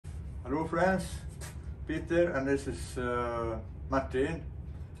Hello friends, Peter and this is Martin,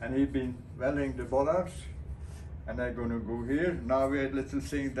 and he's been welding the bollards, and I'm gonna go here. Now we have a little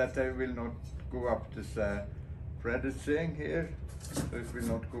thing that I will not go up this threaded thing here, so it will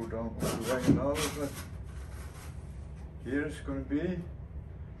not go down all the way now, but here it's gonna be,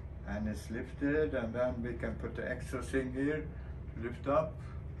 and it's lifted, and then we can put the extra thing here to lift up,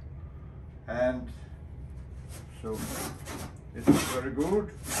 and so this is very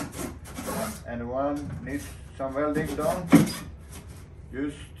good. Anyone needs some welding done,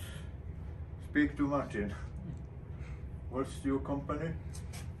 just speak to Martin. What's your company?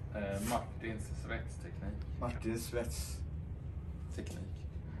 Martins svetsteknik. Martins svetsteknik.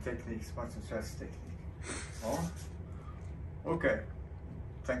 Martins svetsteknik. Oh. Okay,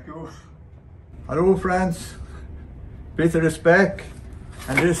 thank you. Hello friends, Peter is back,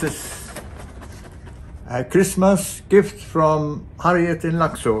 and this is a Christmas gift from Harriet in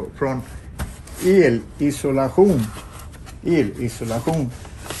Laxå from elisolation.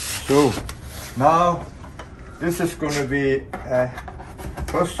 So now this is going to be a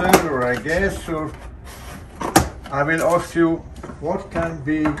puzzle or a guess, or I will ask you what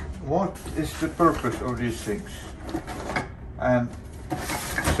is the purpose of these things, and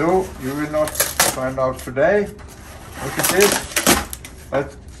so you will not find out today what it is,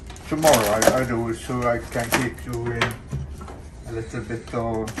 but tomorrow I do it, so I can keep you in a little bit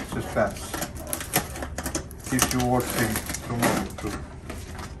of suspense. Keep you watching tomorrow too.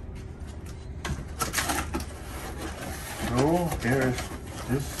 So here is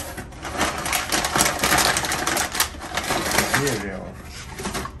this. Here they are.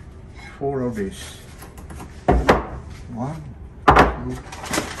 4 of these. 1, 2,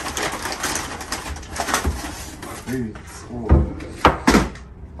 3, 4.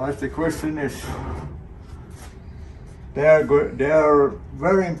 But the question is, they are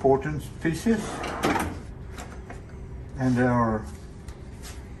very important pieces, and they are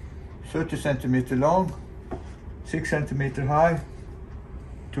 30 centimeters long, 6 centimeters high,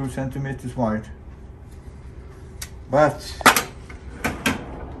 2 centimeters wide. But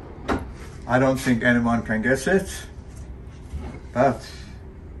I don't think anyone can guess it, but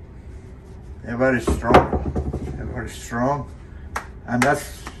they're very strong, and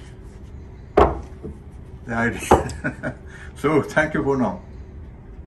that's the idea. So thank you for now.